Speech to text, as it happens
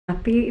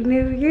Happy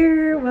New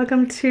Year!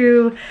 Welcome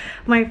to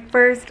my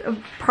first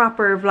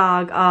proper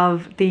vlog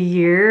of the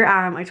year.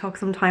 I took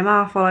some time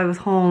off while I was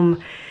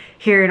home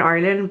here in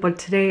Ireland, but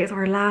today is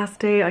our last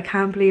day. I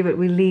can't believe it.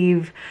 We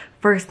leave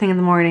first thing in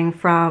the morning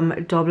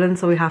from Dublin,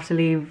 so we have to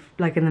leave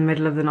like in the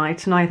middle of the night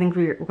tonight. I think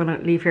we're gonna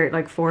leave here at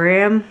like 4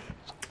 AM.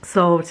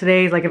 So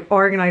today is like an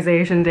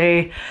organisation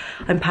day.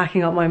 I'm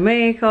packing up my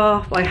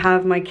makeup. I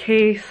have my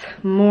case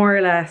more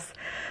or less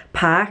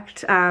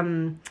packed.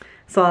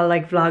 So I'll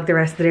like vlog the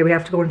rest of the day. We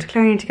have to go into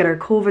Clarion to get our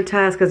COVID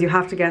test because you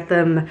have to get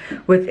them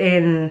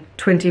within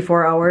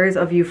 24 hours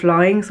of you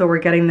flying. So we're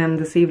getting them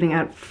this evening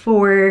at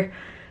 4.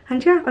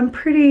 And yeah, I'm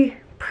pretty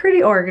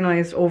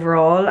organised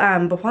overall.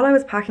 But while I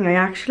was packing, I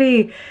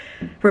actually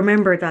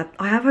remembered that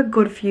I have a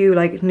good few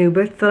like new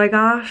bits that I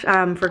got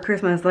for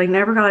Christmas that I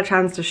never got a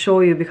chance to show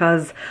you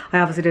because I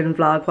obviously didn't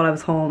vlog while I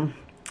was home.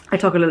 I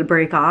took a little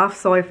break off,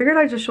 so I figured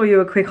I'd just show you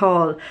a quick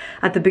haul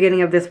at the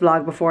beginning of this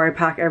vlog before I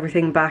pack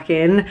everything back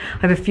in. I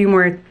have a few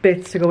more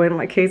bits to go in.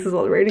 My case is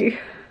already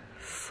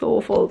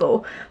so full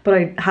though, but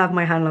I have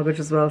my hand luggage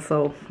as well,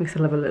 so we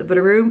still have a little bit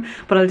of room.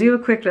 But I'll do a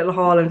quick little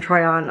haul and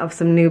try on of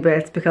some new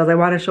bits because I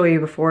want to show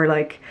you before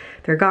like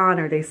they're gone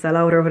or they sell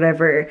out or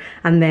whatever,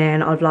 and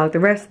then I'll vlog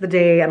the rest of the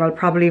day, and I'll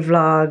probably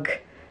vlog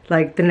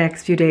like the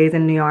next few days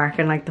in New York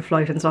and like the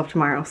flight and stuff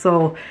tomorrow.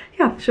 So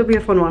yeah, should be a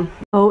fun one.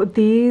 Oh,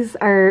 these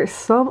are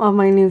some of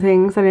my new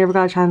things that I never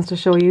got a chance to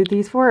show you.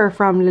 These 4 are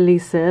from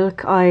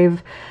Lilysilk.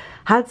 I've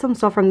had some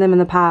stuff from them in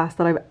the past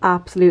that I've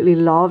absolutely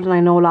loved, and I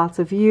know lots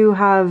of you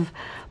have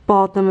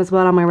bought them as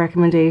well on my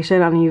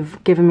recommendation, and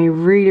you've given me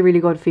really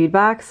good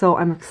feedback, so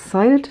I'm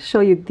excited to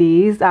show you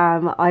these.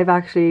 I've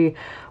actually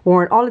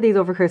worn all of these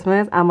over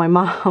Christmas, and my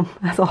mom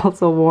has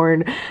also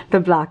worn the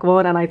black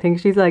one, and I think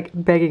she's like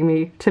begging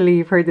me to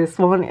leave her this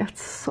one.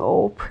 It's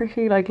so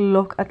pretty. Like,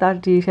 look at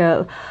that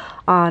detail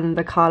on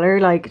the collar.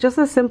 Like, just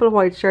a simple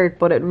white shirt,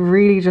 but it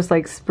really just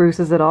like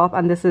spruces it up,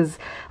 and this is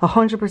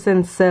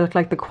 100% silk.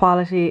 Like, the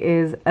quality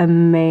is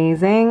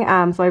amazing.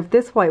 So I have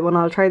this white one.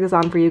 I'll try this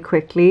on for you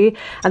quickly,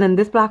 and then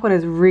this black one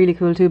is really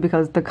cool too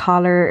because the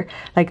collar,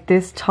 like,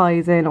 this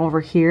ties in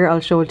over here.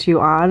 I'll show it to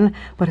you on,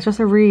 but it's just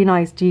a really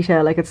nice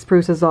detail. Like, it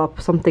spruces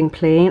up something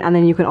plain, and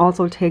then you can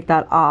also take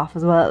that off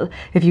as well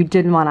if you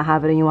didn't want to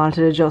have it and you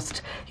wanted to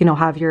just, you know,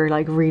 have your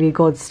like really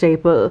good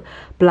staple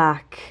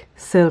black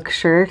silk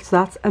shirt. So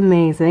that's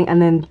amazing.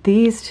 And then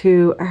these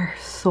two are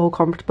so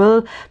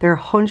comfortable. They're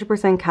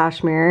 100%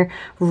 cashmere,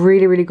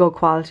 really good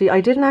quality.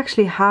 I didn't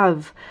actually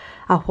have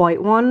a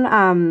white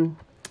one,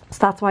 so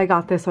that's why I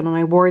got this one, and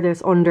I wore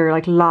this under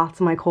like lots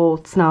of my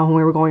coats now when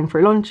we were going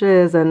for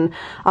lunches and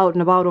out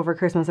and about over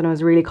Christmas, and it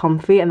was really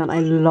comfy. And then I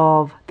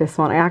love this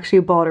one. I actually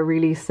bought a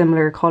really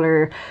similar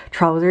colour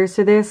trousers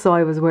to this, so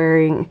I was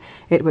wearing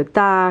it with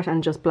that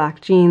and just black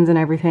jeans and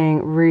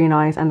everything. Really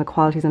nice, and the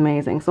quality is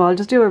amazing. So I'll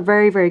just do a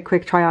very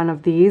quick try on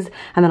of these,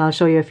 and then I'll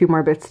show you a few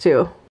more bits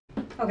too.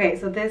 Okay,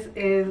 so this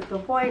is the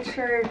white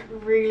shirt,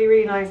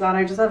 really nice on.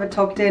 I just have it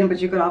tucked in, but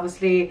you could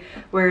obviously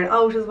wear it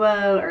out as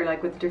well, or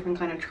like with different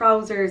kind of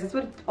trousers. This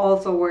would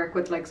also work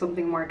with like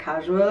something more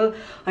casual.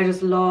 I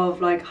just love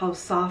like how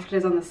soft it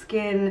is on the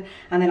skin,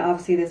 and then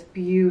obviously this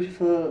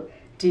beautiful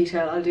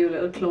detail. I'll do a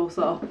little close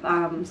up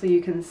so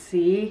you can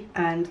see,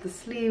 and the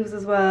sleeves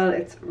as well.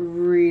 It's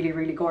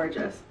really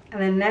gorgeous.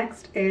 And then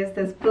next is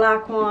this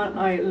black one.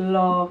 I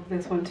love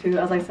this one too.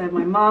 As I said,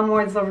 my mom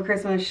wore this over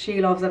Christmas.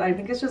 She loves it. I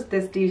think it's just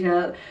this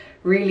detail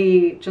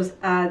really just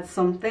adds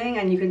something,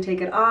 and you can take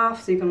it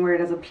off so you can wear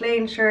it as a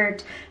plain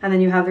shirt, and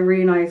then you have a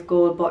really nice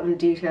gold button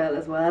detail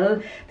as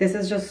well. This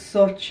is just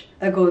such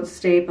a good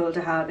staple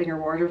to have in your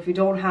wardrobe. If you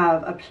don't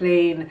have a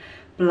plain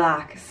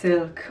black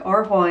silk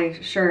or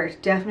white shirt,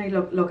 definitely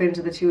look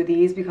into the two of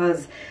these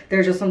because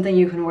they're just something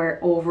you can wear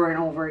over and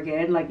over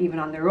again, like even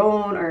on their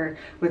own or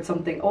with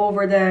something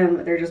over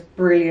them. They're just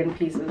brilliant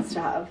pieces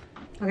to have.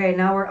 Okay,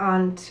 now we're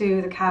on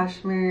to the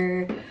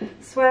cashmere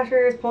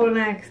sweaters, polo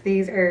necks.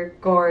 These are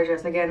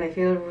gorgeous. Again, they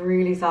feel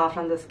really soft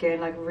on the skin,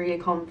 like really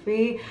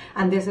comfy.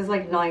 And this is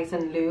like nice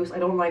and loose. I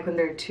don't like when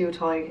they're too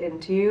tight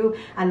into you.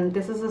 And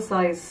this is a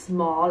size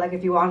small. Like,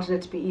 if you wanted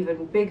it to be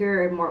even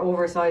bigger and more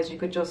oversized, you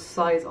could just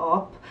size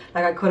up.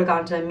 Like, I could have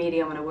gone to a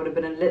medium and it would have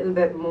been a little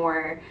bit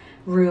more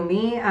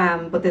roomy,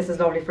 but this is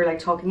lovely for like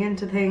tucking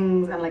into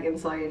things and like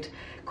inside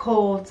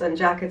coats and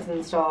jackets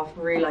and stuff.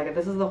 Really like it.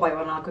 This is the white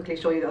one. I'll quickly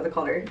show you the other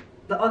color.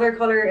 The other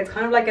color, it's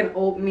kind of like an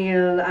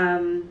oatmeal,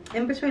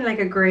 in between like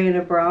a grey and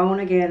a brown.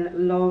 Again,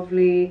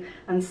 lovely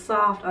and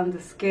soft on the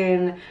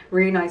skin,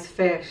 really nice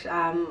fit.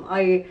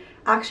 I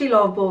actually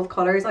love both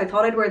colors. I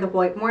thought I'd wear the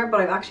white more, but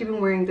I've actually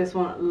been wearing this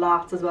one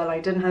lots as well. I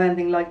didn't have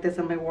anything like this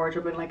in my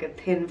wardrobe in like a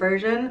thin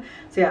version,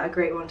 so yeah, a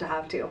great one to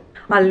have too.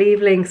 I'll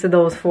leave links to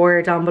those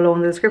 4 down below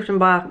in the description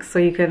box so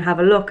you can have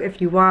a look if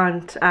you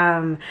want.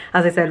 As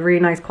I said, really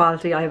nice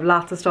quality. I have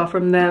lots of stuff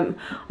from them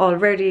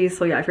already,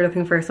 so yeah, if you're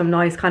looking for some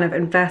nice kind of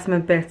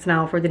investment bits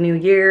now for the new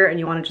year and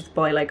you want to just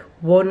buy like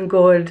one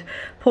good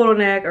polo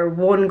neck or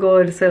one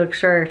good silk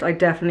shirt, I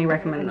definitely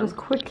recommend them. Just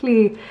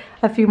quickly,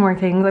 a few more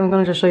things. I'm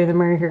going to just show you the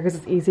mirror here because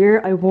it's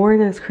easier. I wore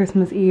this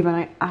Christmas Eve and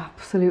I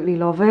absolutely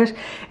love it.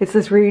 It's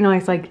this really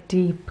nice like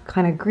deep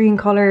kind of green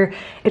colour.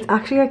 It's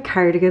actually a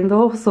cardigan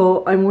though,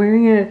 so I'm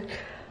wearing it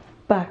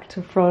back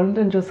to front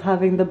and just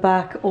having the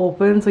back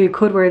open. So you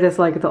could wear this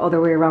like the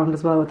other way around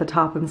as well with the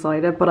top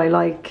inside it, but I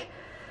like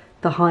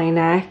the high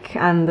neck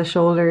and the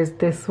shoulders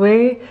this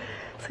way.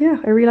 So yeah,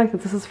 I really like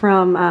that. This is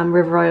from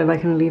River Island. I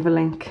can leave a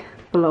link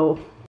below.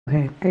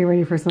 Okay, are you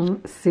ready for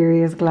some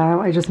serious glam?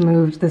 I just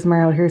moved this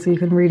mirror out here so you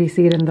can really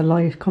see it in the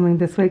light coming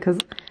this way because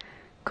it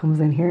comes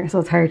in here, so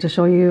it's hard to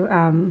show you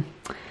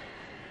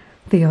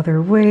the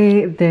other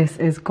way. This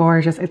is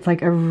gorgeous. It's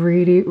like a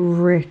really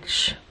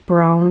rich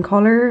brown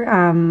color.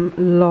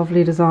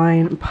 Lovely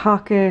design,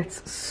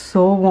 pockets,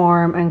 so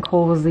warm and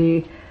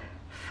cozy.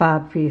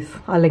 Fab piece.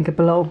 I'll link it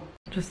below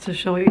just to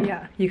show you.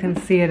 Yeah, you can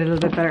see it a little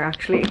bit better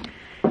actually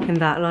in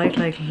that light.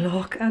 Like,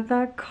 look at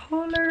that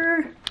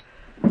color.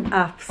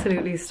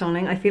 Absolutely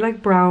stunning. I feel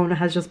like brown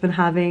has just been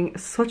having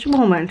such a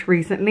moment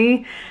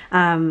recently,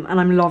 and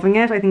I'm loving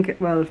it. I think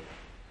well,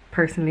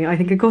 personally I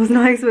think it goes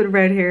nice with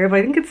red hair, but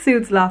I think it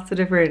suits lots of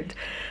different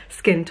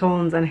skin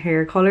tones and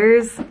hair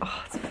colors.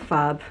 Oh, it's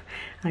fab.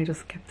 And I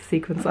just kept the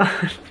sequins on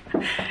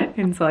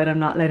inside. I'm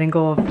not letting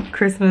go of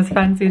Christmas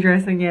fancy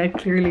dressing yet,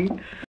 clearly.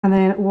 And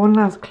then one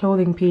last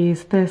clothing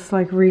piece, this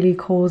like really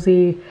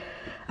cozy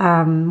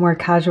more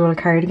casual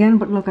cardigan,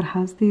 but look, it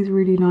has these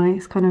really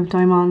nice kind of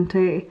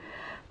diamante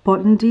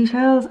button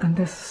details, and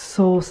this is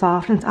so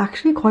soft and it's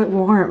actually quite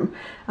warm.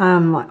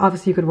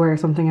 Obviously you could wear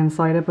something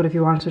inside it, but if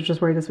you wanted to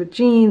just wear this with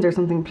jeans or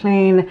something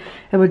plain,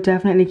 it would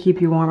definitely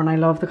keep you warm. And I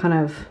love the kind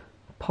of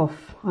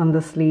puff on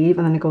the sleeve,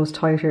 and then it goes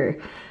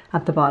tighter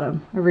at the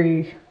bottom. A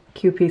really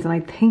cute piece, and I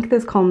think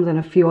this comes in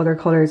a few other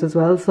colors as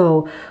well,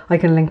 so I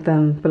can link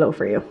them below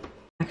for you.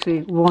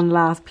 Actually, one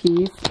last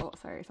piece. Oh,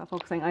 sorry, stop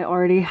focusing. I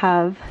already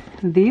have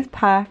these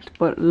packed,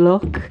 but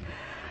look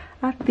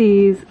at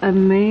these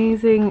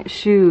amazing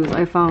shoes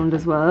I found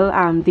as well.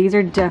 These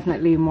are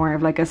definitely more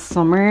of like a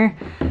summer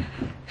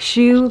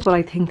shoe, but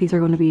I think these are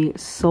going to be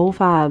so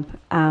fab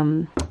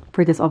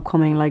for this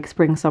upcoming like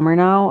spring summer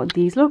now.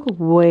 These look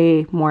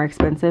way more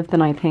expensive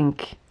than I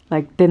think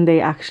than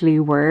they actually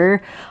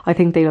were. I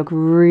think they look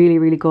really,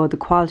 really good. The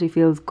quality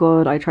feels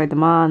good. I tried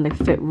them on, they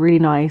fit really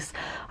nice.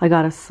 I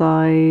got a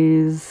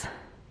size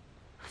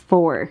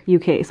 4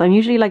 UK, so I'm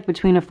usually like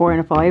between a 4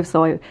 and a 5,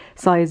 so I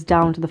sized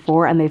down to the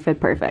 4 and they fit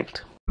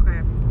perfect.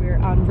 Okay,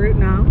 we're en route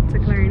now to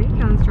Clarny.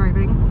 John's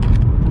driving.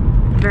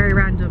 Very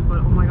random, but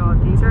oh my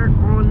god, these are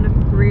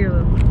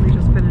unreal. We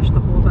just finished the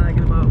whole bag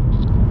in about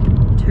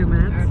 2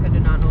 minutes. Erica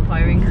did not know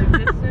tie-rings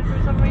existed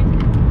for some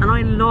reason. And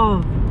I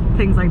love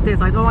things like this.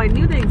 Like, oh, I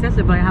knew they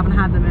existed, but I haven't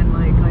had them in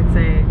like, I'd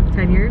say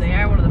 10 years. They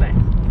are one of the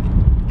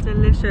best.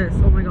 Delicious.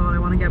 Oh my god, I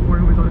want to get more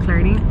when we go to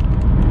Clarny.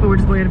 But we're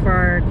just going in for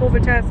our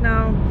COVID test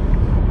now.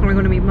 And we're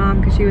going to meet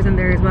mom because she was in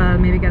there as well.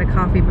 Maybe get a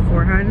coffee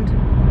beforehand.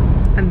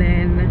 And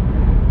then,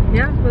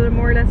 yeah, we're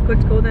more or less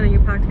good to go then. Are you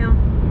packed now?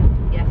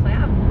 Yes, I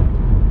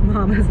am.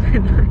 Mom has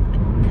been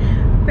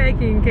like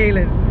begging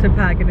Kaylin to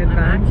pack in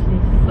advance. Actually,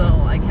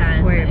 so I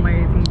can't. Wait, my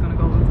thing's going to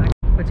go 1 second.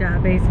 But yeah,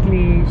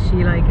 basically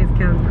she like is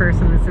Kellen's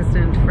personal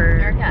assistant for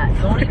Erica,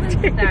 don't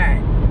even start.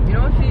 You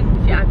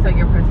know, she acts like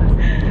your personal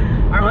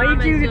assistant. I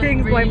do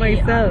things really, by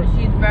myself.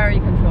 She's very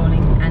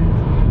controlling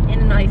and in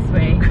a nice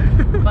way.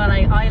 But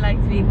I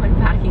like to be quite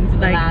packing to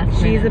the last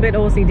she's minute. a bit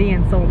OCD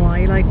and so am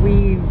I. Like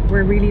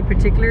we're really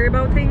particular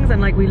about things,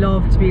 and like we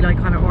love to be like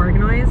kind of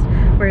organised,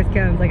 whereas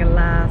Kellen's like a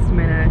last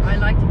minute. I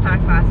like to pack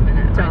last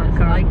minute. I just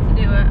like to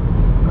do it.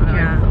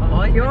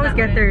 Yeah, you always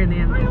get there in the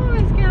end. I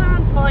always get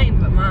on fine,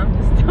 but mom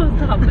just does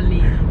not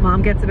believe.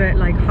 Mom gets a bit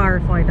like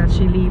horrified that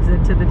she leaves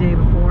it to the day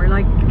before.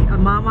 Like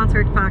mom wants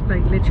her to pack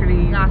like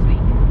literally last week.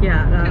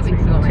 Yeah, last 2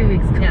 weeks ago. 2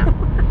 weeks ago.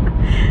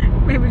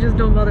 Yeah. Maybe just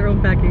don't bother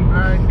unpacking.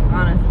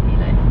 Honestly,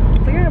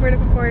 like. So yeah, we're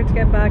looking forward to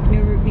getting back,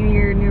 new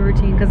year, new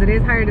routine, because it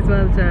is hard as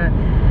well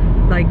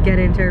to like get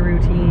into a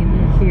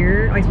routine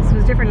here. I suppose it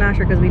was different last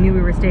year because we knew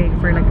we were staying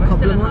for like a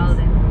couple of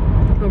months.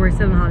 But we're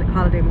still in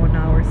holiday mode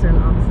now. We're still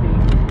obviously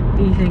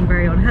eating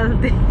very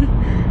unhealthy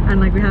and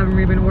like we haven't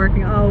really been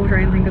working out or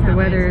anything because the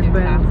weather has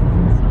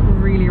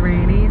been really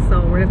rainy. So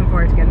we're looking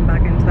forward to getting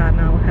back into that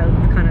now, health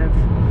kind of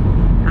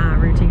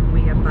routine when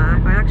we get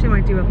back. I actually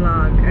might do a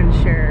vlog and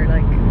share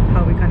like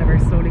how we kind of are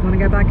slowly going to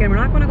get back in. We're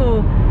not going to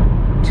go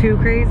too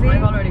crazy.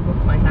 I've already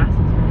booked my classes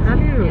for this Have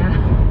week. you?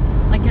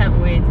 Yeah. I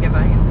can't wait to get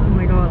back in. Oh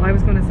my god, I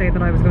was going to say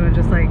that I was going to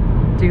just like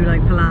do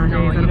like Pilates.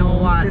 No, you know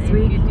what? This if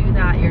week. you do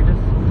that, you're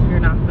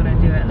not going to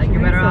do it. Like,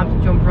 you're better off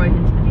to jump right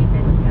into the deep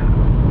end. Yeah.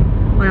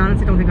 I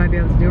honestly don't think I'd be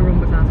able to do a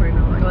Rumba class right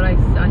now. Like. But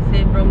I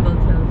saved Rumble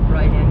till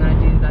Friday, and I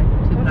do like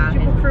 2 What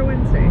did you book for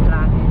Wednesday?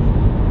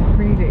 Pilates.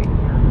 Really?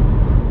 Yeah.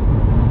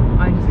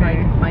 I just like,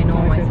 I know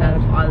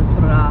myself, I'll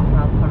put it off and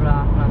I'll put it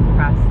off and I'll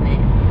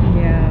procrastinate.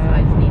 Yeah. So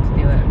I just need to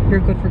do it. You're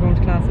good for going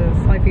to classes.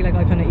 I feel like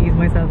I kind of ease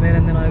myself in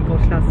and then I'll go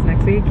to classes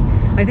next week.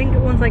 I think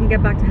once I can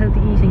get back to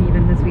healthy eating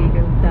even this week,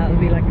 that'll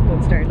be like a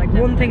good start. Like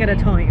one thing at a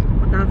time.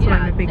 That's what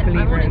I'm a big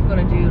believer I'm in.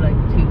 only going to do like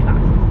 2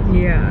 classes.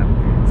 Yeah,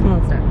 small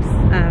steps.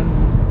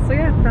 So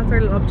yeah, that's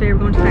our little update. We're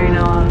going to Clary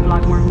now. I'll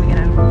vlog more when we get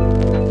out.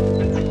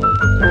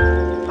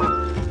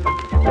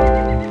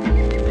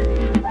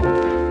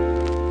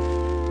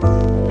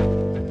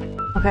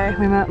 Okay,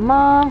 we met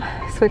Mom,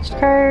 switched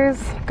cars,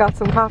 got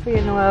some coffee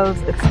in Noel's.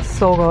 It's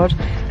so good.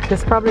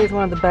 This probably is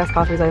one of the best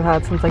coffees I've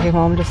had since I came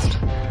home. Just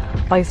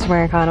iced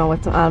Americano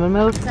with some almond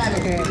milk.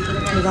 Okay,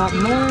 we got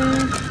more.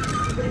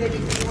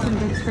 Some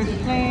bits for the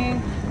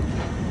plane.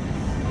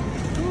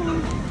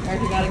 I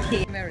got a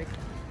cake.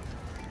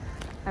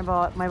 I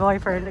bought my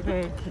boyfriend a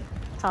cake.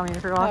 Tommy,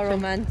 if you're How watching.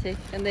 romantic.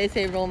 And they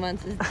say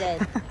romance is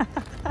dead.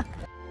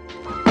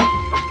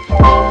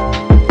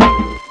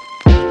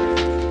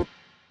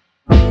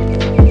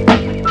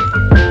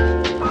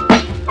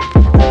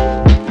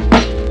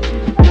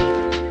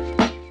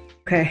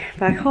 Okay,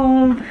 back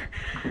home,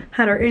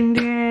 had our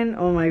Indian.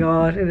 Oh my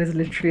god, it is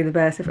literally the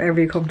best. If ever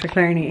you come to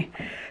Clarny,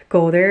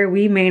 go there.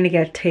 We mainly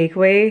get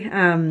takeaway.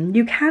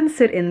 You can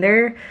sit in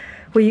there.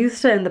 We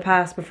used to in the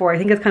past before. I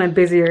think it's kind of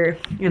busier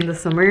in the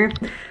summer,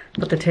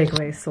 but the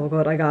takeaway is so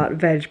good. I got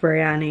veg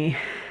biryani. Oh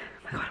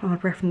my god, I want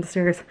to breath from the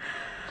stairs.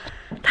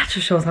 That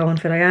just shows how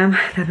unfit I am.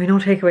 There'll be no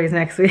takeaways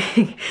next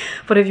week.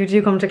 But if you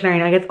do come to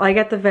Clarny, I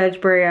get the veg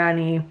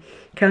biryani.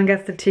 Kellen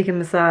gets the tikka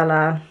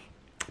masala.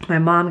 My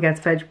mom gets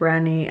veg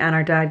biryani and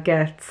our dad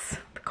gets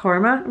the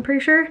korma, I'm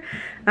pretty sure.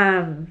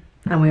 And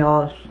we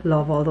all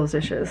love all those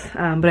dishes.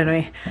 But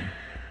anyway,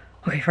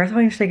 okay, first of all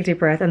I need to take a deep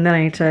breath and then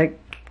I need to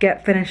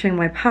get finishing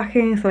my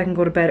packing so I can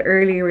go to bed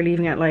early. We're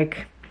leaving at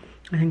like,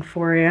 I think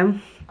 4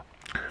 AM.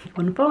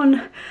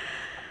 Fun.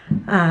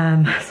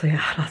 So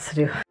yeah, lots to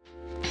do.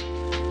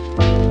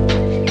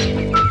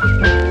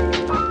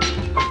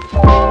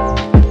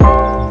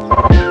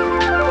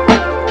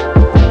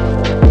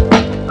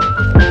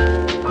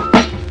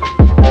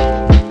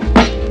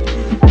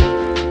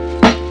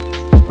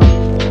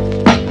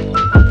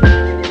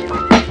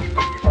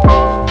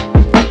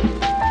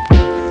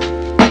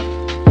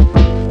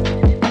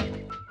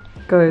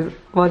 Guys,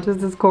 what does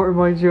this coat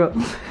remind you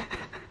of?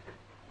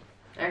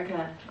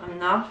 Erica, I'm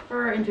not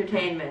for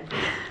entertainment.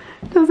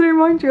 Does it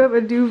remind you of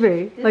a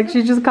duvet? Like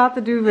she just got the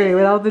duvet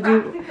without the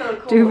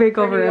duvet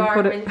cover and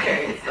put it.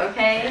 Winters,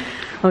 okay?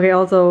 Okay,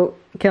 also,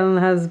 Kellen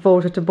has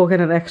voted to book in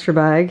an extra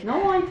bag.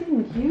 No, I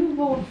didn't. You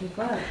voted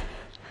that.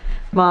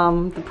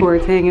 Mom, the poor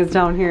thing, is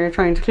down here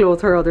trying to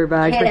close her other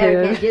bag for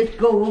Caleb. Just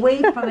go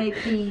away from me,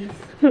 please.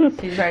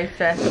 She's very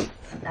stressed.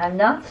 I'm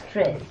not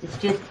stressed. It's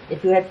just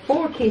if you had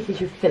 4 cases,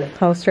 you'd fill it.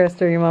 How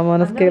stressed are you, Mom,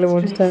 on a scale of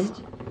 1 to 10?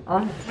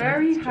 Honestly.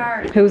 Very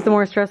hard. Who's the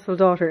more stressful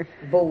daughter?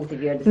 Both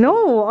of you.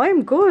 No,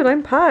 I'm good.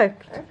 I'm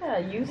packed.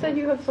 Erica, you said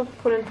you have stuff to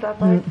put into that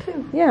bag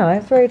too. Yeah,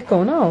 I'm ready to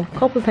go now.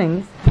 Couple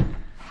things.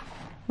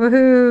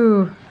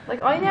 Woohoo!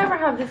 Like, I never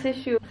have this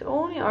issue. It's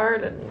only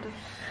Ireland.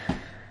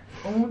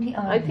 Only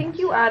I think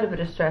you add a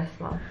bit of stress,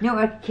 Mom. No,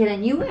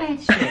 Killen, you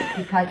add stress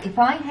because if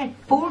I had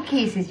 4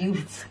 cases,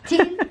 you'd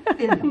still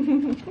fill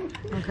them.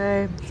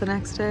 Okay, it's the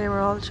next day.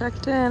 We're all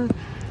checked in.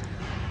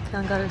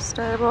 Kellen got our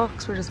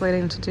Starbucks. We're just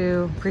waiting to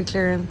do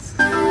pre-clearance.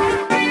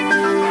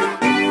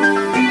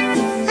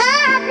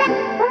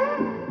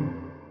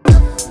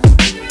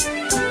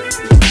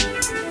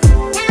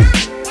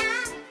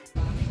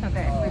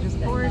 Okay, we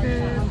just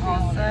ordered.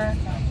 All set.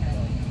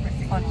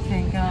 What do you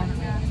think?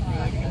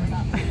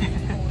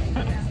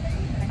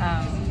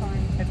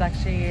 It's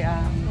actually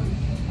a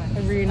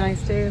really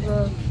nice day as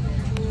well.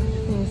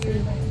 Can you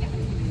see?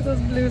 Those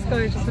blue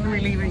skies just when we're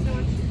leaving.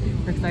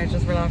 We're excited to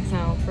just relax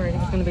now for I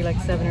think it's going to be like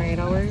 7 or 8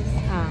 hours.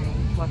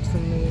 Watch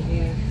some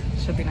movies.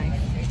 Should be nice.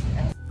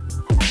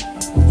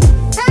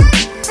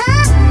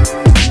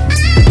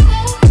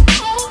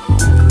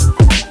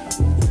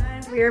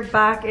 And we are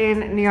back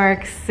in New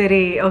York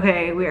City.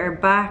 Okay, we are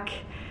back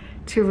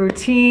to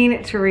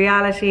routine, to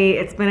reality.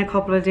 It's been a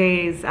couple of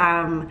days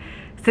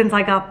since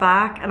I got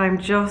back and I'm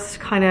just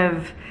kind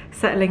of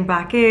settling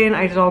back in.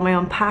 I did all my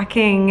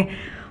unpacking.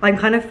 I'm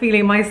kind of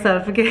feeling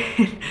myself again.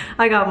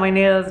 I got my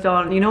nails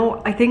done. You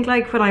know, I think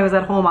like when I was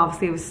at home,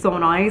 obviously it was so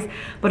nice,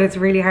 but it's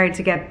really hard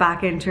to get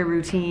back into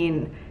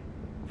routine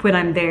when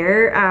I'm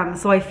there.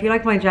 So I feel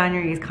like my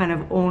January is kind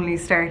of only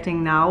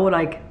starting now,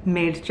 like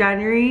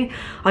mid-January.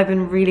 I've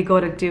been really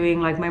good at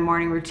doing like my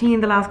morning routine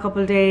the last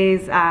couple of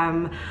days.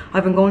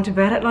 I've been going to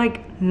bed at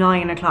like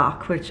 9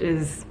 o'clock, which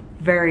is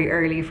very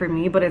early for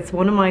me, but it's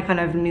one of my kind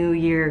of new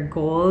year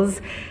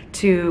goals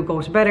to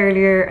go to bed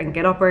earlier and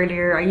get up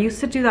earlier. I used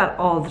to do that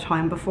all the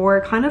time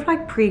before, kind of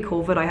like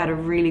pre-COVID. I had a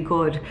really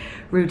good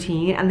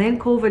routine and then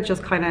COVID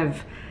just kind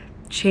of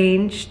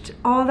changed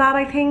all that.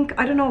 I think,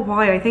 I don't know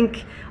why, I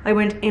think I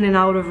went in and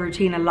out of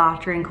routine a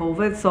lot during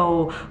COVID.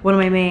 So one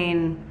of my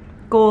main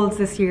goals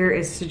this year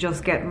is to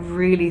just get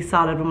really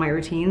solid with my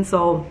routine.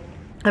 So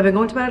I've been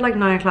going to bed at like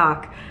 9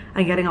 o'clock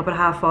and getting up at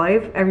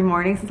 5:30 every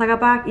morning since I got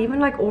back, even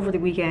like over the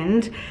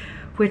weekend,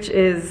 which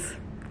is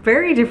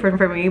very different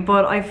for me,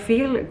 but I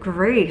feel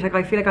great. Like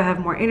I feel like I have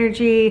more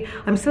energy.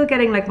 I'm still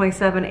getting like my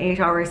 7-8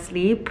 hours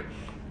sleep,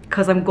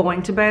 because I'm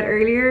going to bed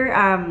earlier.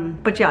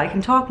 But yeah, I can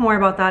talk more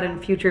about that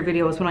in future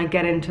videos when I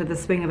get into the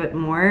swing of it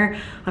more.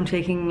 I'm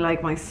taking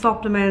like my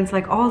supplements,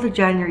 like all the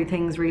January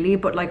things really,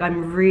 but like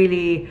I'm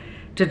really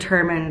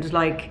determined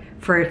like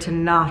for it to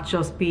not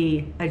just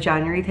be a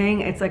January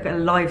thing. It's like a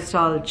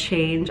lifestyle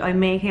change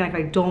I'm making. Like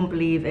I don't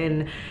believe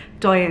in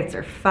diets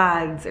or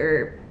fads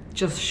or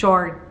just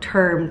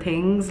short-term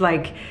things,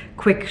 like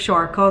quick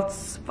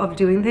shortcuts of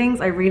doing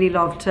things. I really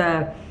love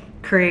to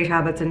create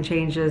habits and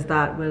changes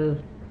that will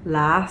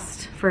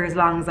last for as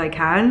long as I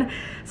can.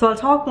 So I'll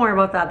talk more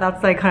about that.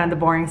 That's like kind of the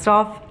boring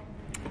stuff.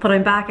 But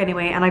I'm back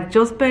anyway, and I've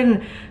just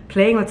been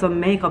playing with some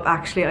makeup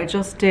actually. I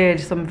just did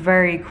some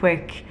very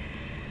quick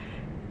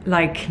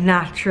like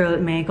natural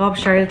makeup.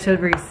 Charlotte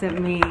Tilbury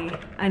sent me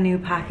a new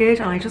package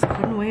and I just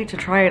couldn't wait to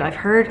try it. I've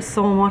heard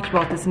so much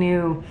about this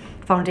new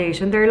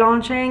foundation they're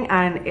launching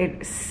and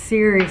it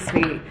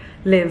seriously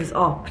lives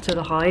up to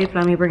the hype.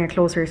 Let me bring it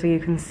closer so you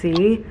can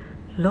see.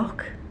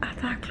 Look at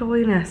that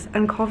glowiness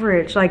and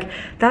coverage. Like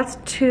that's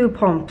 2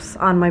 pumps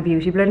on my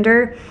beauty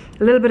blender,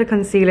 a little bit of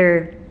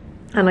concealer,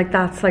 and like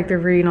that's like the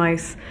really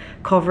nice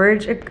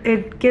coverage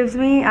it gives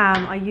me.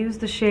 I use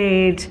the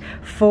shade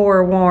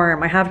 4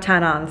 Warm. I have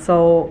tan on,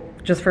 so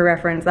just for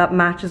reference, that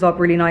matches up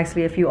really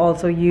nicely if you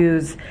also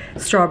use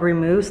Strawberry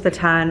Mousse, the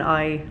tan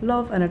I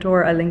love and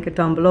adore. I'll link it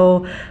down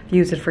below. I've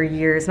used it for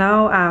years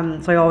now,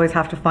 so I always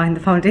have to find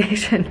the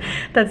foundation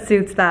that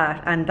suits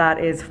that, and that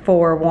is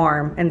 4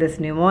 Warm in this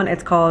new one.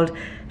 It's called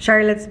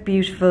Charlotte's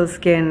Beautiful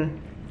Skin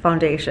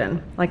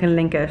Foundation. I can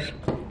link it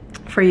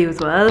for you as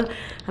well.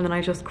 And then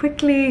I just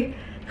quickly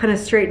kind of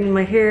straightened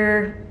my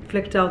hair,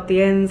 flicked out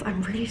the ends.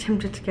 I'm really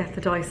tempted to get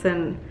the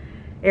Dyson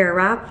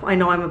Airwrap. I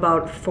know I'm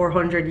about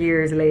 400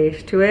 years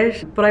late to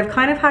it, but I've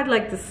kind of had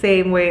like the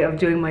same way of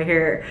doing my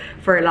hair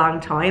for a long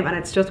time and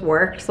it's just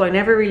worked, so I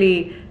never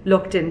really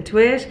looked into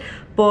it.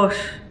 But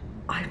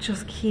I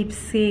just keep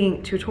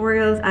seeing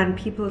tutorials and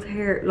people's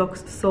hair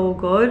looks so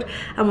good.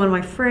 And one of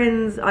my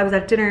friends, I was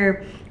at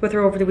dinner with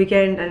her over the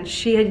weekend and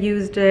she had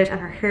used it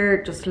and her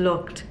hair just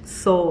looked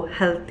so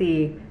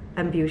healthy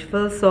and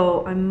beautiful.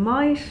 So I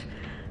might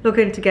look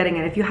into getting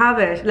it. If you have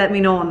it, let me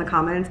know in the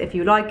comments if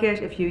you like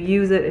it, if you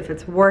use it, if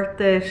it's worth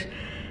it.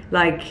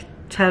 Like,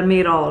 tell me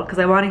it all, because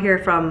I want to hear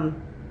from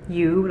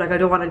you. Like, I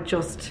don't want to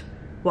just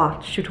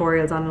watch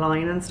tutorials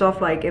online and stuff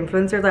like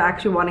influencers. I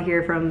actually want to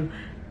hear from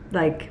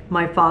like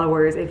my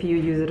followers if you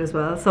use it as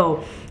well.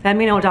 So let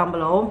me know down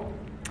below.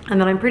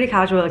 And then I'm pretty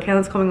casual.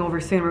 Kellen's coming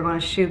over soon. We're going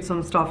to shoot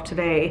some stuff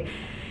today,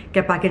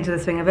 get back into the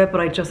swing of it.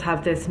 But I just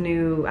have this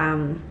new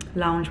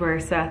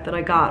loungewear set that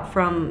I got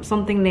from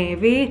Something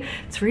Navy.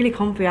 It's really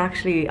comfy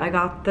actually. I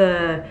got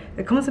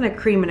it comes in a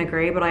cream and a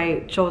grey, but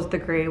I chose the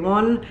grey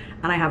one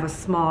and I have a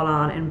small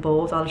on in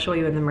both. I'll show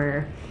you in the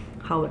mirror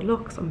how it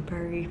looks. I'm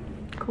very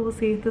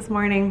cozy this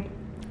morning.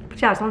 But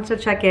yeah, I just wanted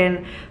to check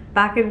in.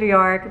 Back in New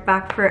York,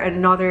 back for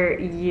another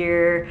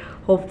year.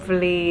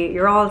 Hopefully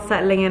you're all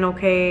settling in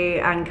okay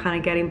and kind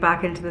of getting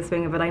back into the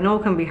swing of it. I know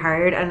it can be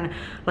hard, and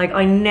like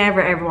I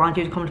never ever want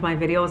you to come to my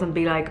videos and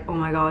be like, oh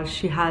my god,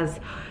 she has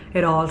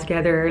it all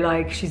together,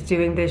 like she's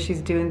doing this,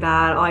 she's doing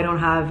that, I don't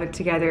have it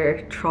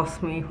together.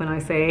 Trust me when I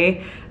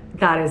say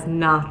that is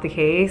not the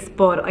case.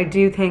 But I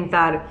do think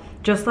that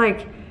just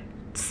like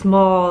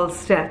small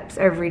steps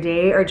every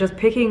day, or just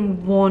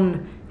picking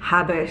one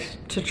habit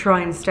to try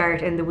and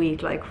start in the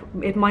week, like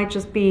it might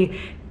just be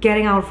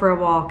getting out for a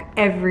walk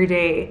every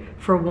day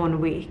for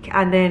 1 week,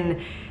 and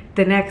then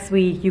the next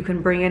week you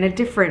can bring in a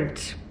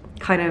different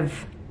kind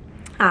of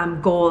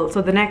goal.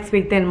 So the next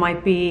week then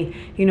might be,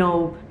 you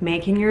know,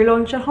 making your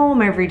lunch at home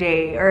every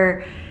day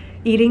or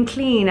eating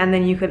clean, and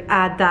then you could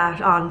add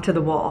that on to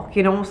the walk,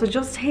 you know. So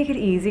just take it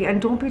easy and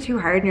don't be too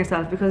hard on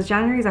yourself, because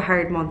January is a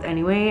hard month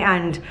anyway,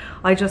 and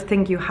I just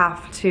think you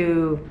have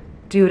to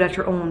do it at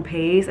your own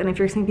pace. And if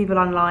you're seeing people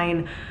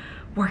online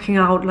working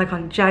out like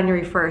on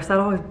January 1st, that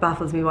always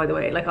baffles me, by the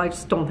way. Like I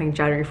just don't think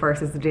January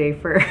 1st is the day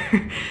for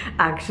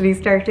actually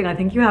starting. I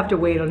think you have to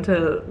wait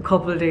until a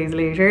couple of days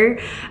later.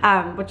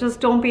 But just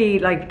don't be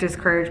like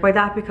discouraged by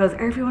that, because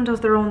everyone does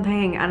their own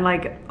thing. And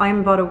like I'm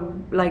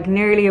about like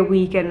nearly a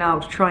week in now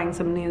to trying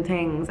some new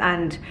things,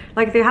 and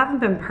like they haven't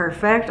been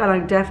perfect, and I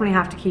definitely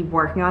have to keep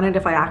working on it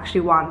if I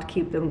actually want to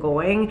keep them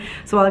going.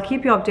 So I'll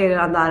keep you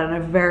updated on that in a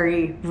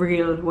very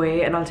real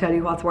way, and I'll tell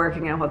you what's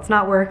working and what's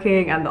not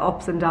working, and the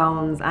ups and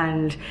downs,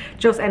 and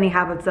just any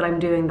habits that I'm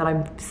doing that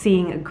I'm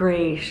seeing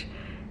great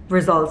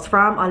results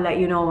from. I'll let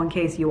you know in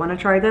case you want to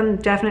try them.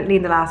 Definitely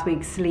in the last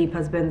week, sleep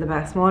has been the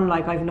best one.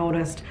 Like I've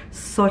noticed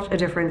such a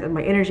difference in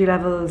my energy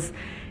levels,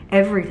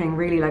 everything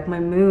really, like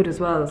my mood as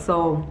well.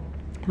 So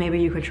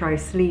maybe you could try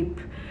sleep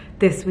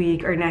this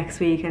week or next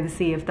week and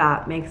see if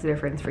that makes a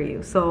difference for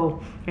you.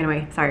 So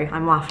anyway, sorry,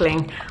 I'm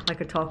waffling. I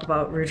could talk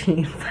about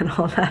routines and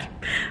all that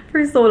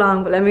for so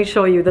long, but let me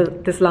show you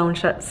this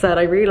lounge set.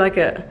 I really like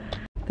it.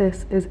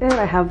 This is it.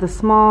 I have the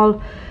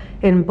small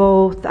in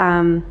both,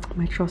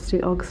 my trusty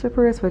Ugg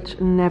slippers, which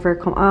never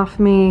come off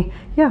me.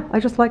 Yeah, I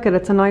just like it.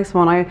 It's a nice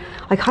one.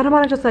 I kind of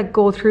want to just like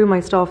go through my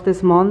stuff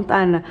this month,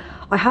 and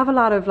I have a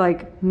lot of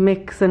like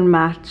mix and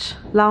match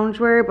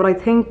loungewear, but I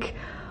think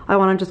I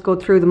want to just go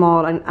through them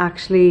all and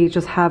actually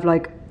just have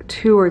like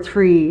 2 or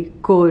 3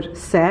 good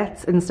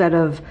sets instead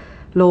of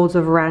loads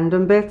of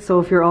random bits. So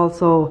if you're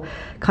also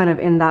kind of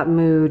in that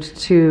mood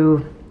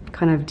to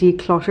kind of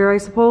declutter, I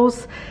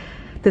suppose,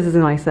 this is a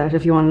nice set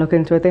if you want to look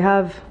into it. They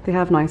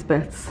have nice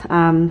bits.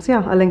 So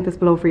yeah, I'll link this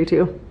below for you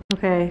too.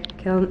 Okay,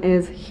 kiln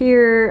is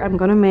here. I'm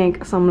gonna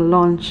make some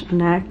lunch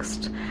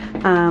next.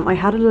 I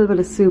had a little bit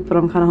of soup, but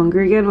I'm kind of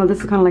hungry again. Well, this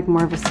is kind of like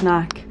more of a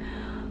snack.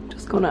 I'm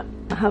just gonna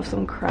have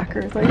some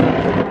crackers. I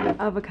got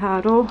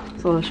avocado,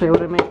 so I'll show you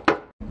what I make.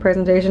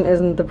 Presentation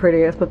isn't the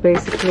prettiest, but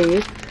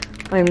basically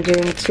I'm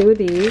doing 2 of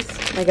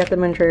these. I get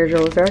them in Trader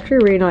Joe's. They're actually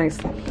really nice.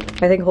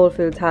 I think Whole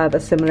Foods have a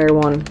similar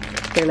one.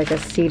 They're like a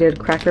seeded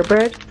cracker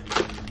bread.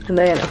 And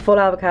then a full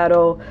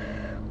avocado,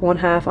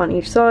 1/2 on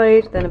each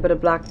side, then a bit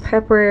of black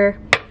pepper,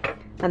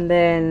 and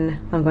then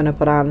I'm gonna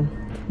put on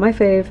my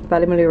fave,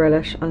 Ballymaloo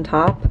relish on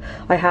top.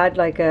 I had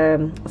like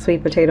a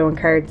sweet potato and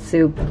carrot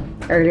soup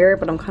earlier,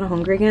 but I'm kind of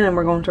hungry again, and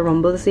we're going to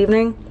Rumble this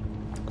evening,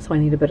 so I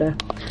need a bit of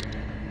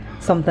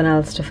something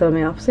else to fill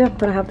me up. So yeah, I'm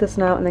gonna have this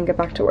now and then get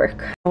back to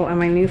work. Oh, and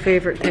my new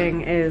favorite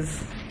thing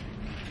is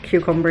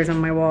cucumbers in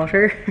my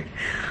water.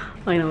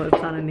 I know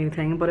it's not a new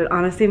thing, but it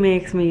honestly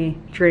makes me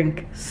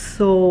drink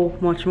so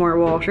much more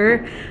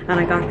water. And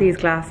I got these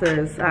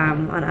glasses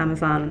on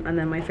Amazon, and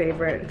then my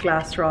favorite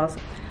glass straws.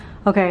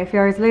 Okay, a few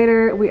hours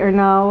later, we are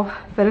now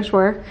finished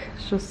work.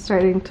 It's just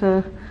starting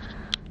to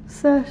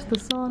set, the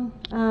sun.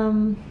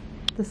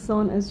 The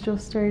sun is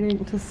just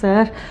starting to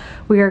set.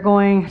 We are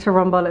going to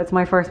Rumble. It's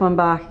my first one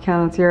back.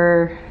 Ken, it's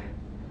your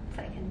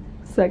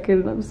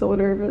second. I'm so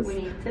nervous. We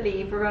need to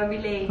leave, we're gonna be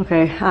late.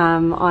 Okay,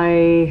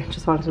 I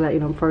just wanted to let you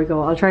know before we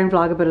go. I'll try and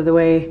vlog a bit of the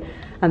way,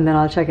 and then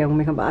I'll check in when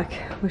we come back.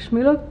 Wish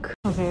me luck.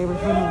 Okay, we're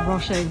kind of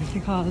rushing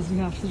because we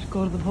have to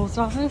go to the post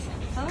office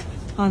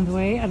on the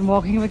way, and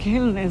walking to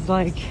McKillen is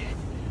like,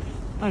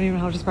 I don't even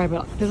know how to describe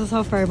it. This is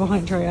how far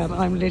behind her I am.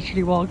 I'm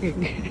literally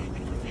walking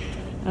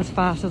as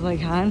fast as I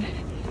can.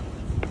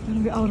 I'm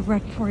gonna be out of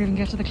breath before I even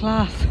get to the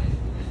class.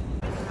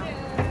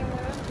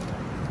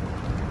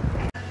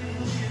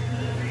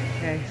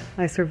 Okay,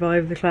 I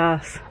survived the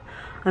class.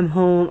 I'm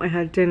home, I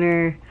had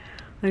dinner.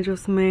 I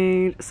just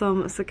made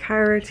some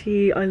Sakara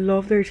tea. I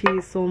love their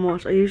teas so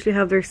much. I usually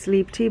have their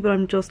sleep tea, but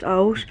I'm just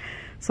out.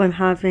 So I'm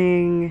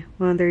having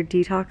one of their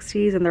detox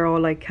teas, and they're all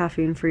like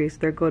caffeine free, so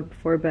they're good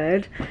before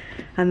bed.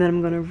 And then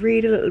I'm gonna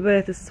read a little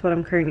bit. This is what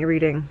I'm currently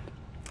reading.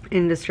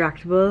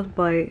 Indistractable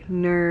by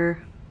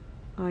Nur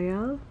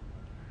Eyal.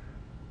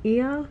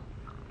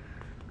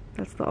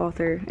 That's the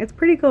author. It's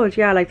pretty good,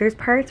 yeah. Like there's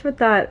parts with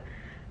that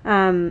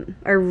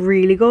are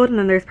really good, and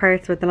then there's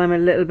parts with that I'm a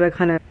little bit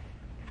kind of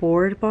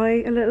bored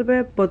by a little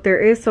bit, but there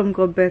is some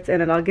good bits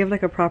in it. I'll give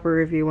like a proper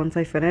review once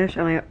I finish.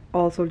 And I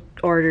also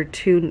ordered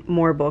 2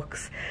 more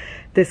books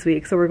this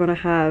week, so we're gonna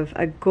have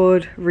a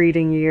good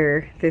reading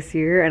year this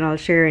year, and I'll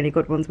share any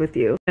good ones with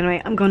you.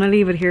 Anyway, I'm gonna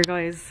leave it here,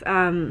 guys.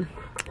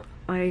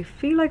 I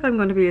feel like I'm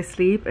gonna be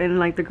asleep in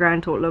like the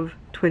grand total of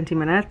 20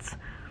 minutes.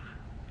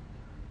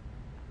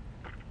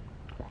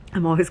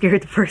 I'm always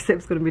scared the first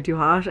sip's going to be too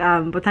hot.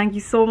 But thank you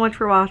so much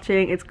for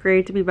watching. It's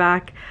great to be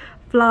back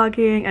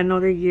vlogging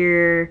another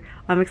year.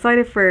 I'm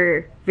excited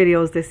for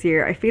videos this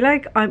year. I feel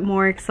like I'm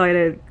more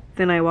excited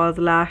than I was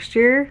last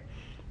year.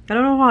 I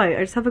don't know why. I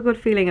just have a good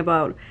feeling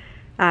about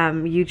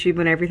YouTube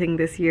and everything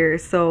this year.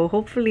 So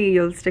hopefully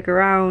you'll stick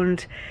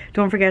around.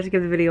 Don't forget to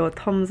give the video a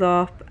thumbs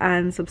up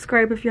and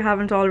subscribe if you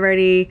haven't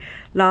already.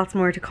 Lots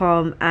more to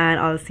come,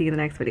 and I'll see you in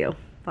the next video.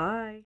 Bye.